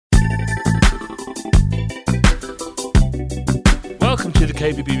to the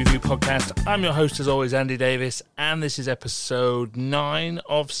KBB Review Podcast. I'm your host, as always, Andy Davis, and this is episode 9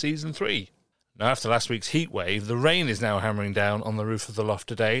 of Season 3. Now, after last week's heat wave, the rain is now hammering down on the roof of the loft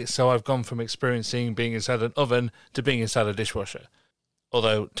today, so I've gone from experiencing being inside an oven to being inside a dishwasher.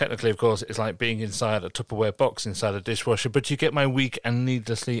 Although, technically, of course, it's like being inside a Tupperware box inside a dishwasher, but you get my weak and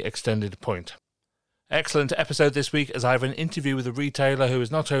needlessly extended point. Excellent episode this week, as I have an interview with a retailer who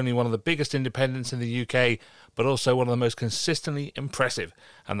is not only one of the biggest independents in the UK, but also one of the most consistently impressive,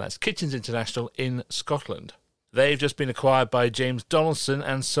 and that's Kitchens International in Scotland. They've just been acquired by James Donaldson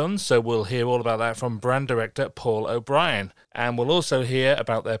and Sons, so we'll hear all about that from brand director Paul O'Brien. And we'll also hear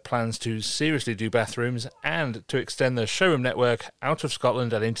about their plans to seriously do bathrooms and to extend their showroom network out of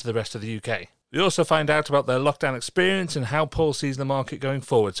Scotland and into the rest of the UK. We also find out about their lockdown experience and how Paul sees the market going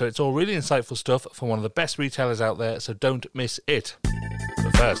forward. So it's all really insightful stuff from one of the best retailers out there, so don't miss it.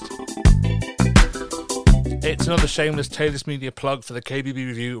 But first, it's another shameless Taylor's Media plug for the KBB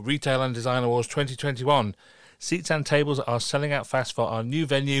Review Retail and Design Awards 2021. Seats and tables are selling out fast for our new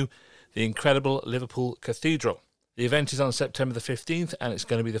venue, the incredible Liverpool Cathedral. The event is on September the 15th, and it's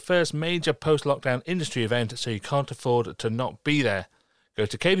going to be the first major post-lockdown industry event, so you can't afford to not be there. Go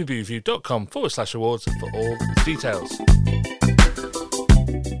to kbbreview.com/awards for all the details.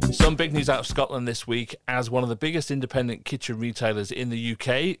 Some big news out of Scotland this week, as one of the biggest independent kitchen retailers in the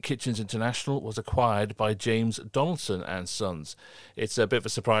UK, Kitchens International was acquired by James Donaldson and Sons. It's a bit of a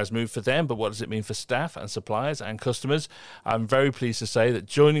surprise move for them, but what does it mean for staff and suppliers and customers? I'm very pleased to say that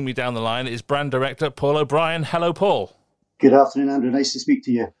joining me down the line is brand director Paul O'Brien. Hello, Paul. Good afternoon, Andrew. Nice to speak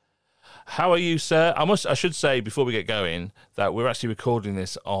to you. How are you, sir? I should say before we get going that we're actually recording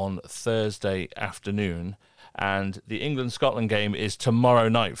this on Thursday afternoon, and the England-Scotland game is tomorrow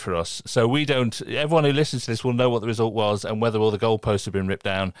night for us. So everyone who listens to this will know what the result was and whether all the goalposts have been ripped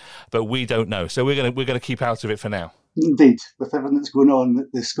down, but we don't know. So we're gonna keep out of it for now. Indeed, with everything that's going on,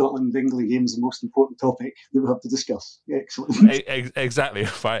 the Scotland-England game is the most important topic that we'll have to discuss. Excellent. Exactly,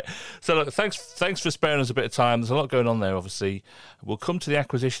 right. So look, thanks for sparing us a bit of time. There's a lot going on there, obviously. We'll come to the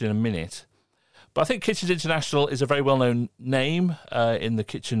acquisition in a minute. But I think Kitchens International is a very well-known name in the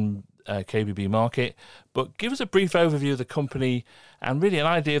kitchen KBB market. But give us a brief overview of the company and really an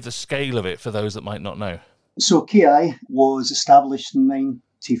idea of the scale of it for those that might not know. So KI was established in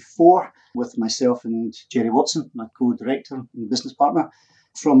 1994 with myself and Jerry Watson, my co-director and business partner.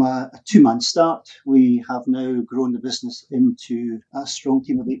 From a two-man start, we have now grown the business into a strong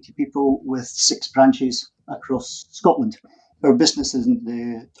team of 80 people with 6 branches across Scotland. Our business is in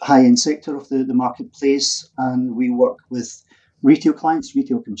the high-end sector of the marketplace, and we work with retail clients,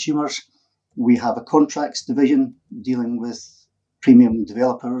 retail consumers. We have a contracts division dealing with premium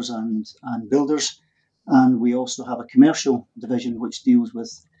developers and builders. And we also have a commercial division which deals with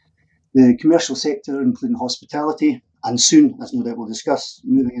the commercial sector, including hospitality, and soon, as no doubt we'll discuss,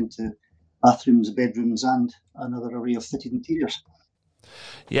 moving into bathrooms, bedrooms, and another array of fitted interiors.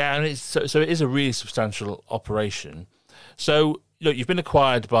 Yeah, and so it is a really substantial operation. So, look, you've been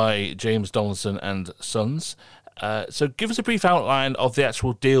acquired by James Donaldson and Sons. So give us a brief outline of the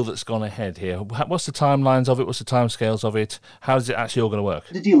actual deal that's gone ahead here. What's the timelines of it? What's the timescales of it? How is it actually all going to work?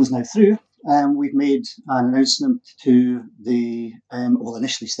 The deal is now through. We've made an announcement to the,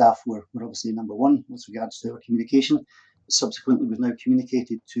 initially staff were obviously number one with regards to our communication. Subsequently, we've now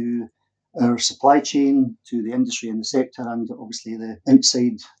communicated to our supply chain, to the industry and the sector, and obviously the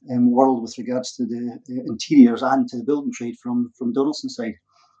outside world with regards to the interiors and to the building trade from Donaldson's side.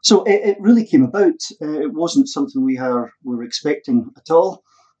 So it really came about. It wasn't something we were expecting at all.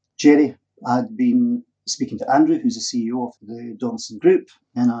 Jerry had been speaking to Andrew, who's the CEO of the Donaldson Group,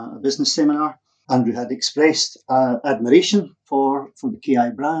 in a business seminar. Andrew had expressed admiration for the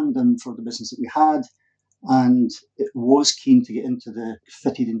KI brand and for the business that we had, and it was keen to get into the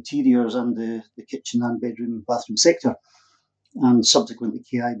fitted interiors and the kitchen and bedroom bathroom sector. And subsequently,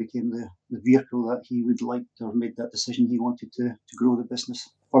 KI became the vehicle that he would like to have made that decision. He wanted to grow the business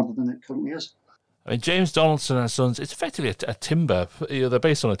further than it currently is. I mean, James Donaldson and Sons, it's effectively a timber. They're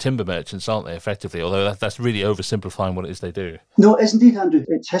based on a timber merchants, aren't they, effectively? Although that's really oversimplifying what it is they do. No, it is indeed, Andrew.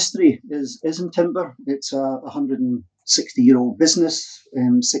 Its history is in timber. It's a 160-year-old business,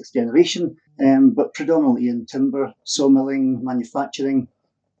 6th generation, but predominantly in timber, sawmilling, manufacturing.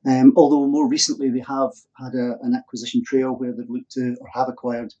 Although more recently they have had an acquisition trail where they've looked to or have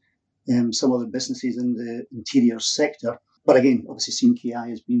acquired some other businesses in the interior sector. But again, obviously CMKI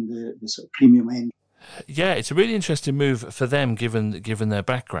has been the sort of premium end. Yeah, it's a really interesting move for them given their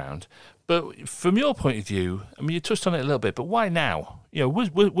background. But from your point of view, I mean, you touched on it a little bit, but why now? You know,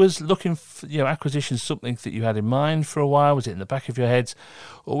 was looking for, acquisition something that you had in mind for a while? Was it in the back of your head,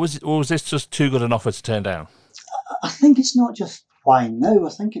 or was this just too good an offer to turn down? I think it's not just why now? I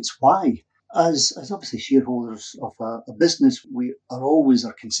think it's why. As obviously shareholders of a business, we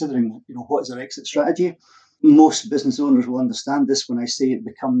are considering, what is our exit strategy. Most business owners will understand this when I say it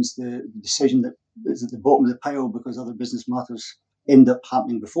becomes the decision that is at the bottom of the pile because other business matters end up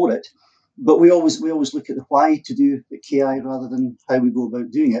happening before it. But we always look at the why to do at KI rather than how we go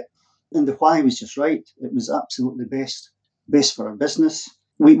about doing it. And the why was just right. It was absolutely best for our business.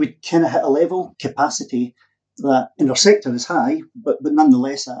 We kind of hit a level capacity that in our sector is high, but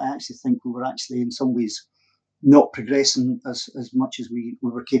nonetheless, I actually think we were actually in some ways not progressing as much as we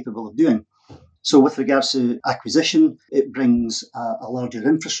were capable of doing. So with regards to acquisition, it brings a larger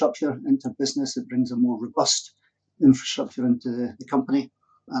infrastructure into business. It brings a more robust infrastructure into the company.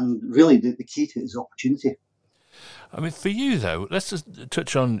 And really the key to it is opportunity. I mean, for you, though, let's just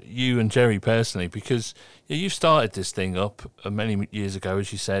touch on you and Jerry personally, because you started this thing up many years ago,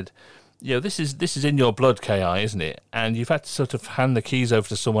 as you said. This is in your blood, KI, isn't it? And you've had to sort of hand the keys over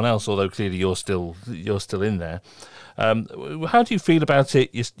to someone else, although clearly you're still in there. How do you feel about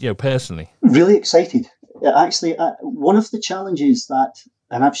it, personally? Really excited. Actually, one of the challenges that,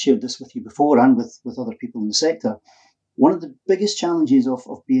 and I've shared this with you before and with other people in the sector, one of the biggest challenges of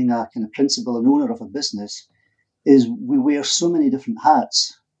being a kind of principal and owner of a business is we wear so many different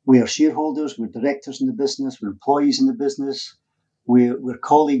hats. We are shareholders, we're directors in the business, we're employees in the business, we're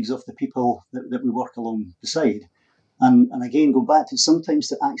colleagues of the people that we work alongside. And again, go back to sometimes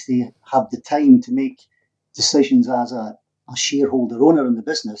to actually have the time to make decisions as a shareholder owner in the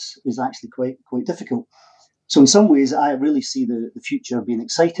business is actually quite difficult. So in some ways, I really see the future being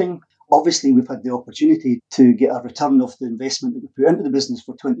exciting. Obviously, we've had the opportunity to get a return of the investment that we put into the business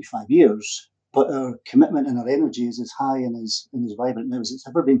for 25 years. But our commitment and our energy is as high and as vibrant now as it's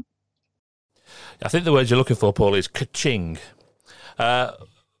ever been. I think the word you're looking for, Paul, is ka-ching.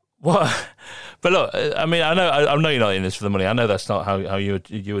 What? But look, I mean, I know you're not in this for the money. I know that's not how you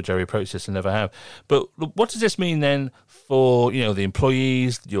or Jerry approach this and never have. But what does this mean then for the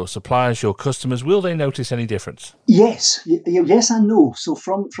employees, your suppliers, your customers? Will they notice any difference? Yes and no. So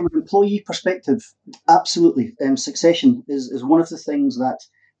from an employee perspective, absolutely. Succession is one of the things that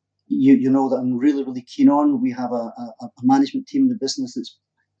that I'm really, really keen on. We have a management team in the business that's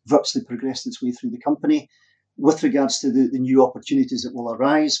virtually progressed its way through the company. With regards to the new opportunities that will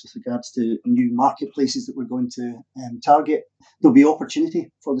arise, with regards to new marketplaces that we're going to target, there'll be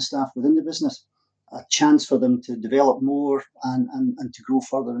opportunity for the staff within the business, a chance for them to develop more and to grow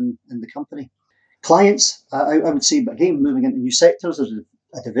further in the company. Clients, I would say, again, moving into new sectors, there's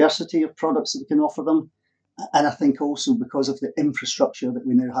a diversity of products that we can offer them. And I think also because of the infrastructure that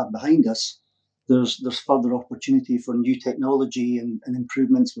we now have behind us, there's further opportunity for new technology and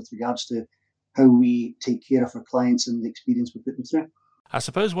improvements with regards to how we take care of our clients and the experience we put them through. I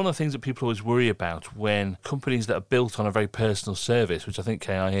suppose one of the things that people always worry about when companies that are built on a very personal service, which I think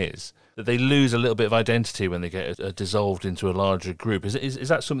KI is, that they lose a little bit of identity when they get dissolved into a larger group. Is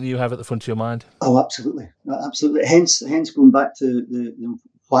that something you have at the front of your mind? Oh, absolutely. Absolutely. Hence going back to the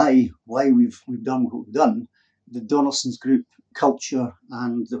why we've done what we've done. The Donaldson's Group culture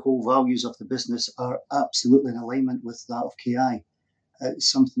and the whole values of the business are absolutely in alignment with that of KI. It's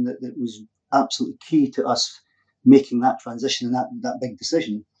something that was absolutely key to us making that transition and that big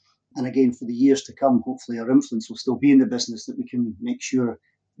decision. And again, for the years to come, hopefully our influence will still be in the business, that we can make sure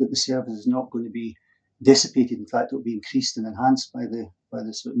that the service is not going to be dissipated. In fact, it will be increased and enhanced by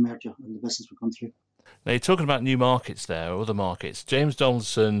the sort of merger and the business we've gone through. Now, you're talking about new markets there, or other markets. James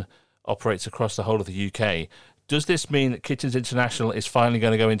Donaldson operates across the whole of the UK. Does this mean that Kitchens International is finally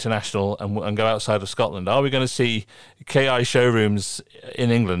going to go international and go outside of Scotland? Are we going to see KI showrooms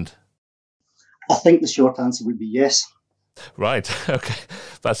in England? I think the short answer would be yes. Right. Okay.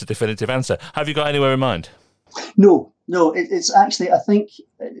 That's a definitive answer. Have you got anywhere in mind? No. It's actually, I think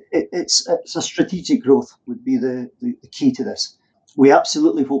it's a strategic growth would be the key to this. We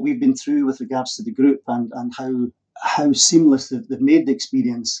absolutely, what we've been through with regards to the group and how seamless they've made the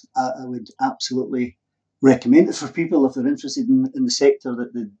experience, I would absolutely recommend it for people if they're interested in the sector,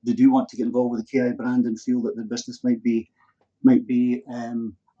 that they do want to get involved with the KI brand and feel that their business might be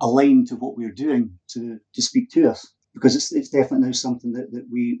aligned to what we're doing, to speak to us, because it's definitely now something that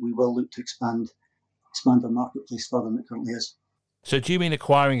we will look to expand our marketplace further than it currently is. So do you mean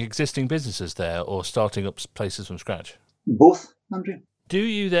acquiring existing businesses there or starting up places from scratch? Both, Andrew. Do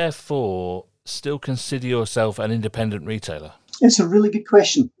you therefore still consider yourself an independent retailer? It's a really good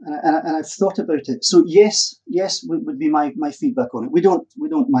question, and I've thought about it. So yes would be my feedback on it. We don't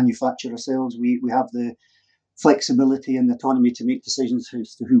manufacture ourselves. We have the flexibility and the autonomy to make decisions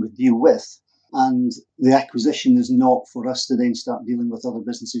as to who we deal with, and the acquisition is not for us to then start dealing with other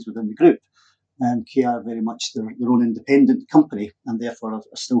businesses within the group. KI are very much their own independent company, and therefore are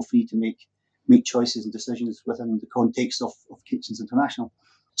still free to make choices and decisions within the context of Kitchens International.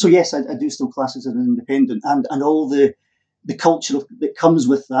 So yes, I do still class as an independent, and all the culture that comes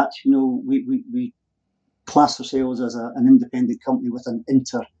with that. We class ourselves as an independent company with an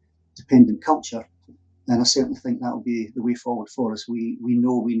interdependent culture, and I certainly think that will be the way forward for us. We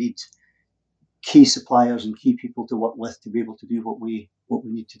know we need key suppliers and key people to work with to be able to do what we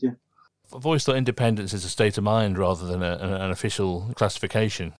need to do. I've always thought independence is a state of mind rather than an official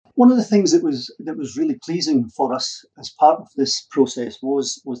classification. One of the things that was really pleasing for us as part of this process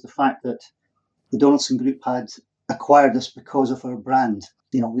was the fact that the Donaldson Group had acquired us because of our brand.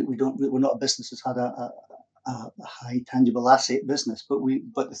 We're not a business that's had a high tangible asset business,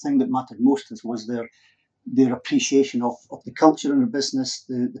 but the thing that mattered most was their appreciation of the culture in our business,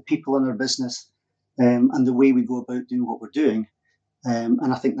 the people in our business, and the way we go about doing what we're doing. And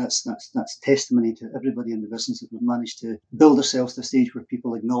I think that's testimony to everybody in the business that we've managed to build ourselves to a stage where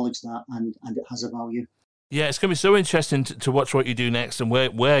people acknowledge that and it has a value. Yeah, it's going to be so interesting to watch what you do next and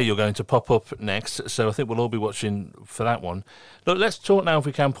where you're going to pop up next. So I think we'll all be watching for that one. Look, let's talk now, if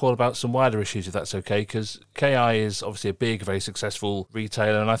we can, Paul, about some wider issues, if that's okay, because KI is obviously a big, very successful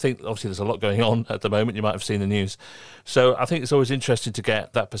retailer, and I think obviously there's a lot going on at the moment. You might have seen the news. So I think it's always interesting to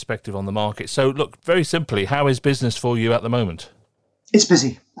get that perspective on the market. So look, very simply, how is business for you at the moment? It's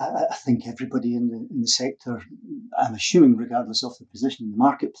busy. I think everybody in the sector, I'm assuming regardless of the position in the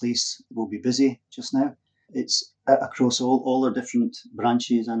marketplace, will be busy just now. It's across all our different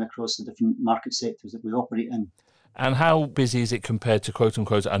branches and across the different market sectors that we operate in. And how busy is it compared to, quote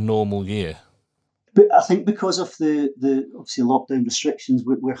unquote, a normal year? But I think because of the obviously lockdown restrictions,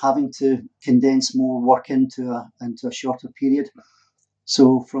 we're having to condense more work into a shorter period.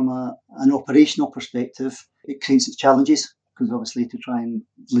 So from an operational perspective, it creates its challenges, because obviously to try and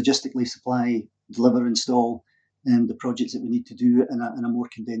logistically supply, deliver, install the projects that we need to do in a more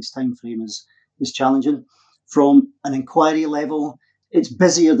condensed time frame is challenging. From an inquiry level, it's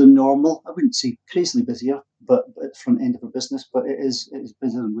busier than normal. I wouldn't say crazily busier, but at the front end of our business, but it is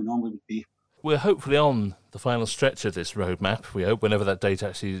busier than we normally would be. We're hopefully on the final stretch of this roadmap, we hope, whenever that date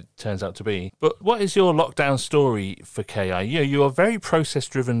actually turns out to be. But what is your lockdown story for KI? You're a very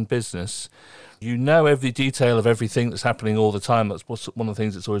process-driven business. You know every detail of everything that's happening all the time. That's one of the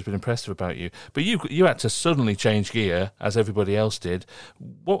things that's always been impressive about you. But you had to suddenly change gear, as everybody else did.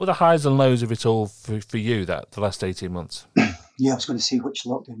 What were the highs and lows of it all for you, the last 18 months? Yeah, I was going to say which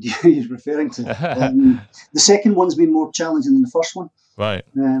lockdown you're referring to. The second one's been more challenging than the first one. Right.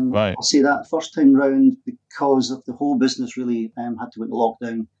 I'll say that first time round, because of the whole business really had to go into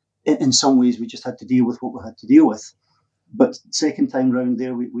lockdown. In some ways, we just had to deal with what we had to deal with. But second time round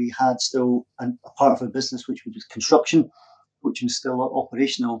there, we had still a part of our business, which was construction, which was still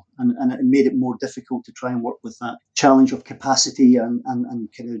operational, and it made it more difficult to try and work with that challenge of capacity and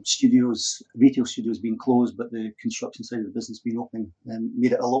kind of retail studios being closed, but the construction side of the business being open,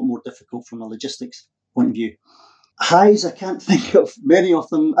 made it a lot more difficult from a logistics point of view. Highs, I can't think of many of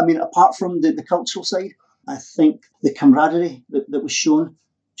them. I mean, apart from the cultural side, I think the camaraderie that was shown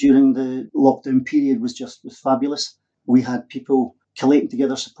during the lockdown period was fabulous. We had people collating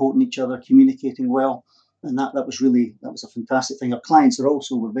together, supporting each other, communicating well, and that was a fantastic thing. Our clients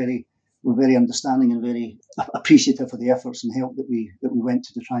were very understanding and very appreciative of the efforts and help that we went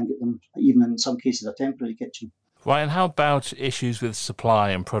to try and get them, even in some cases, a temporary kitchen. Right, and how about issues with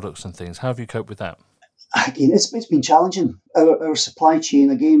supply and products and things? How have you coped with that? Again, it's been challenging. Our supply chain,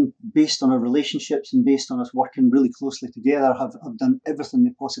 again, based on our relationships and based on us working really closely together, have done everything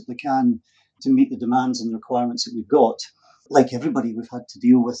they possibly can to meet the demands and requirements that we've got. Like everybody, we've had to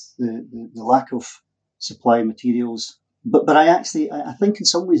deal with the lack of supply materials. But I think in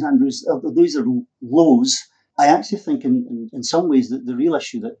some ways, Andrews, those are lows. I actually think in some ways that the real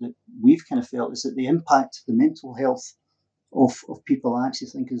issue that we've kind of felt is that the impact, the mental health of people, I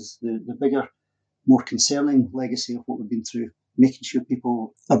actually think is the bigger, more concerning legacy of what we've been through. Making sure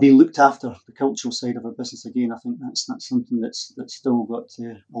people are being looked after, the cultural side of our business, again, I think that's something that's still got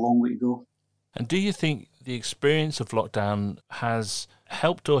a long way to go. And do you think the experience of lockdown has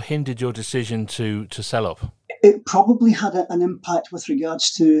helped or hindered your decision to sell up? It probably had an impact with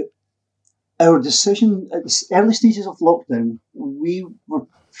regards to our decision at the early stages of lockdown. We were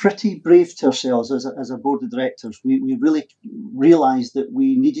pretty brave to ourselves as a board of directors. We really realised that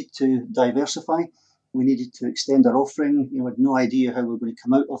we needed to diversify. We needed to extend our offering. We had no idea how we were going to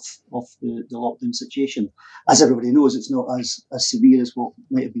come out of the lockdown situation. As everybody knows, it's not as severe as what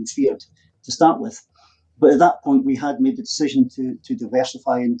might have been feared to start with. But at that point, we had made the decision to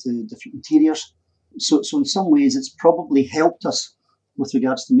diversify into different interiors. So in some ways, it's probably helped us with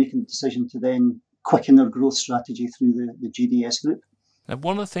regards to making the decision to then quicken their growth strategy through the GDS group. Now,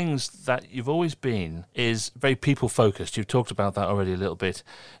 one of the things that you've always been is very people-focused. You've talked about that already a little bit.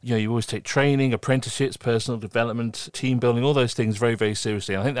 You always take training, apprenticeships, personal development, team building, all those things very, very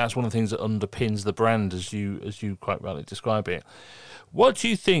seriously. And I think that's one of the things that underpins the brand, as you quite rightly describe it. What do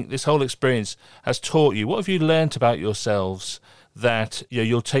you think this whole experience has taught you? What have you learnt about yourselves that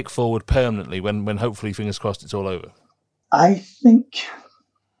you'll take forward permanently when hopefully, fingers crossed, it's all over? I think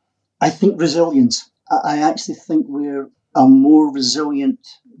resilience. I actually think we're a more resilient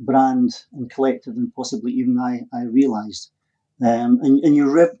brand and collective than possibly even I realised. And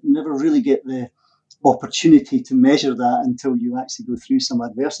you never really get the opportunity to measure that until you actually go through some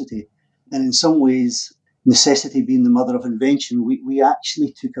adversity. And in some ways, necessity being the mother of invention, we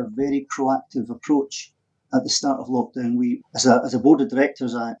actually took a very proactive approach at the start of lockdown. We, as a board of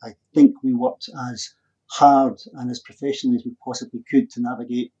directors, I think we worked as hard and as professionally as we possibly could to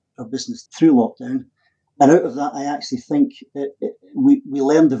navigate our business through lockdown. And out of that, I actually think we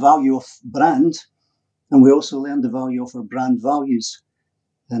learned the value of brand, and we also learned the value of our brand values.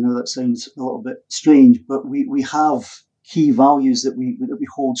 I know that sounds a little bit strange, but we have key values that we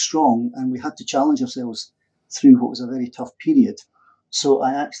hold strong, and we had to challenge ourselves through what was a very tough period. So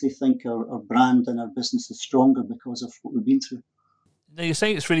I actually think our brand and our business is stronger because of what we've been through. Now, you're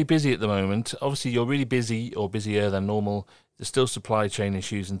saying it's really busy at the moment. Obviously, you're really busy or busier than normal. There's still supply chain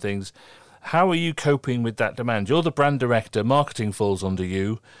issues and things. How are you coping with that demand? You're the brand director. Marketing falls under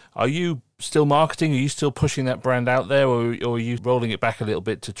you. Are you still marketing? Are you still pushing that brand out there, or are you rolling it back a little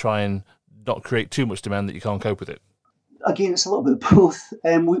bit to try and not create too much demand that you can't cope with it? Again, it's a little bit of both.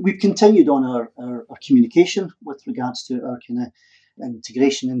 We've continued on our communication with regards to our kind of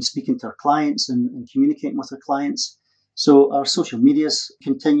integration and speaking to our clients and communicating with our clients. So our social media's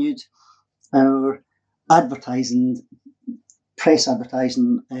continued. Our advertising, press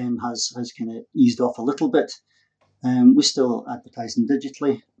advertising has kind of eased off a little bit. We're still advertising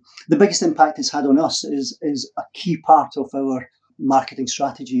digitally. The biggest impact it's had on us is a key part of our marketing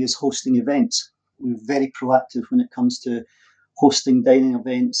strategy is hosting events. We're very proactive when it comes to hosting dining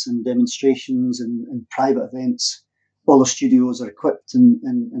events and demonstrations and private events. All our studios are equipped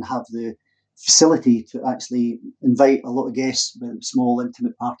and have the facility to actually invite a lot of guests, whether it's small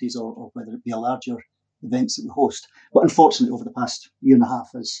intimate parties or whether it be a larger events that we host. But unfortunately, over the past year and a half,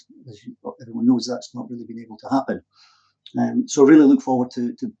 as everyone knows, that's not really been able to happen. So really look forward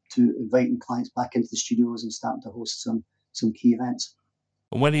to inviting clients back into the studios and starting to host some key events.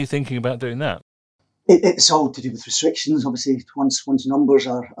 And when are you thinking about doing that? It's all to do with restrictions. Obviously, once numbers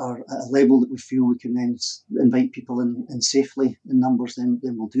are at a level that we feel we can then invite people in safely in numbers, then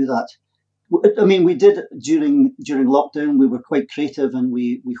we'll do that. I mean, we did during lockdown. We were quite creative, and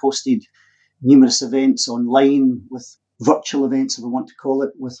we hosted numerous events online, with virtual events, if we want to call it,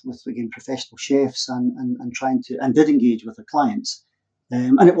 with again professional chefs and trying to and did engage with our clients,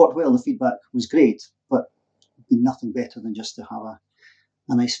 and it worked well. The feedback was great, but it'd be nothing better than just to have a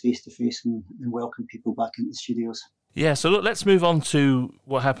nice face-to-face and welcome people back into the studios. Yeah, so look, let's move on to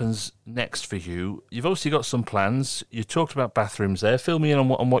what happens next for you. You've obviously got some plans. You talked about bathrooms there. Fill me in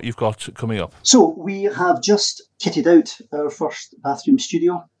on what you've got coming up. So we have just kitted out our first bathroom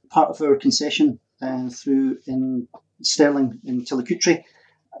studio, part of our concession through in Stirling in Tillicoultry.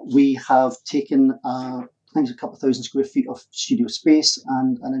 We have taken, I think it's a couple of thousand square feet of studio space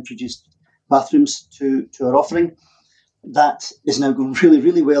and introduced bathrooms to our offering. That is now going really,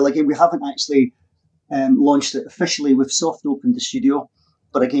 really well. Again, we haven't actually launched it officially. We've soft opened the studio,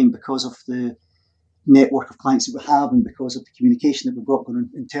 but again, because of the network of clients that we have and because of the communication that we've got going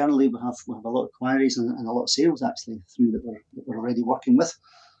on internally, we have a lot of inquiries and a lot of sales actually through that we're already working with.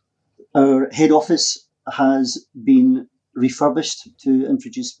 Our head office has been refurbished to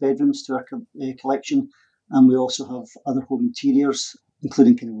introduce bedrooms to our collection, and we also have other home interiors,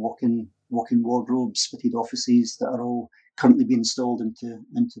 including kind of walk-in wardrobes, fitted offices that are all currently being installed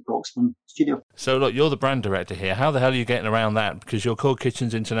into Broxburn Studio. So look, you're the brand director here. How the hell are you getting around that? Because you're called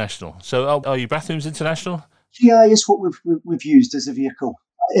Kitchens International. So are you Bathrooms International? KI is what we've used as a vehicle.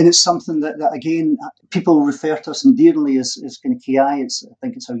 And it's something that again, people refer to us endearingly as kind of KI. I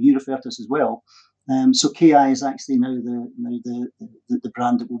think it's how you refer to us as well. So KI is actually now the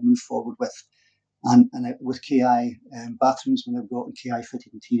brand that we'll move forward with. And with KI bathrooms, when they've got KI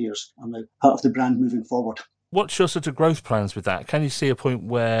fitted interiors, are now part of the brand moving forward. What's your sort of growth plans with that? Can you see a point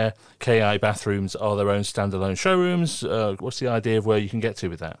where KI bathrooms are their own standalone showrooms? What's the idea of where you can get to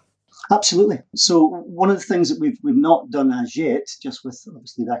with that? Absolutely. So one of the things that we've not done as yet, just with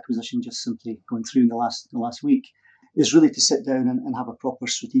obviously the acquisition just simply going through in the last week, is really to sit down and have a proper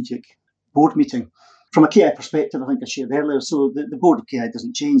strategic board meeting From a KI perspective, I think I shared earlier, so the board of KI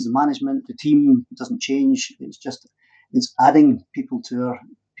doesn't change, the management, the team doesn't change. It's adding people to our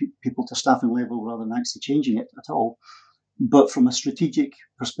staffing level rather than actually changing it at all. But from a strategic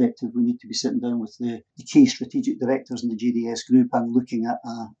perspective, we need to be sitting down with the key strategic directors in the JDS group and looking at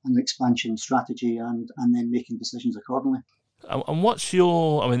an expansion strategy and then making decisions accordingly. And what's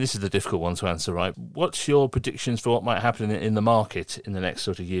your, I mean, this is the difficult one to answer, right? What's your predictions for what might happen in the market in the next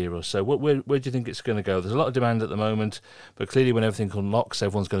sort of year or so? Where do you think it's going to go? There's a lot of demand at the moment, but clearly when everything unlocks,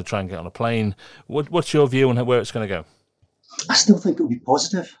 everyone's going to try and get on a plane. What's your view on where it's going to go? I still think it will be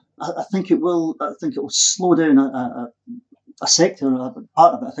positive. I think it will slow down a sector, a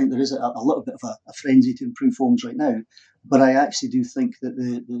part of it. I think there is a little bit of a frenzy to improve homes right now, but I actually do think that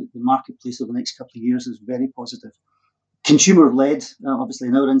the marketplace over the next couple of years is very positive. Consumer-led, obviously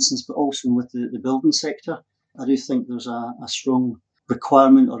in our instance, but also with the building sector. I do think there's a strong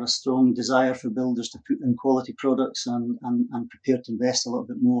requirement or a strong desire for builders to put in quality products and prepared to invest a little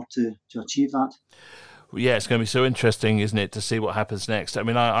bit more to achieve that. Yeah, it's going to be so interesting, isn't it, to see what happens next. I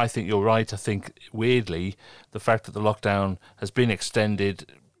mean, I think you're right. I think, weirdly, the fact that the lockdown has been extended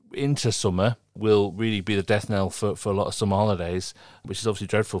into summer will really be the death knell for a lot of summer holidays, which is obviously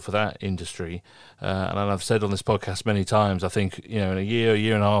dreadful for that industry. And I've said on this podcast many times, I think, in a year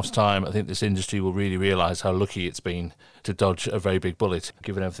and a half's time, I think this industry will really realise how lucky it's been to dodge a very big bullet,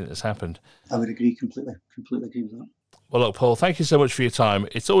 given everything that's happened. I would agree completely agree with that. Well, look, Paul, thank you so much for your time.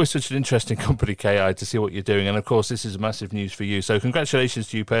 It's always such an interesting company, KI, to see what you're doing. And, of course, this is massive news for you. So congratulations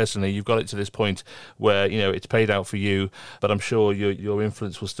to you personally. You've got it to this point where, it's paid out for you, but I'm sure your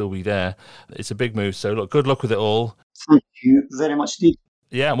influence will still be there. It's a big move. So, look, good luck with it all. Thank you very much, Steve.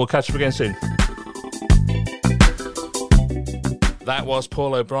 Yeah, and we'll catch up again soon. That was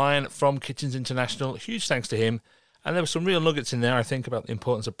Paul O'Brien from Kitchens International. Huge thanks to him. And there were some real nuggets in there, I think, about the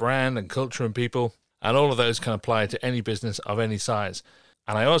importance of brand and culture and people. And all of those can apply to any business of any size.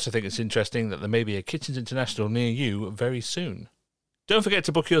 And I also think it's interesting that there may be a Kitchens International near you very soon. Don't forget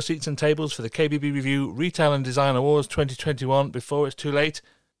to book your seats and tables for the KBB Review Retail and Design Awards 2021 before it's too late.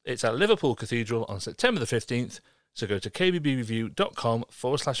 It's at Liverpool Cathedral on September the 15th, so go to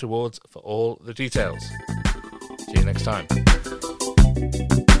kbbreview.com/awards for all the details. See you next time.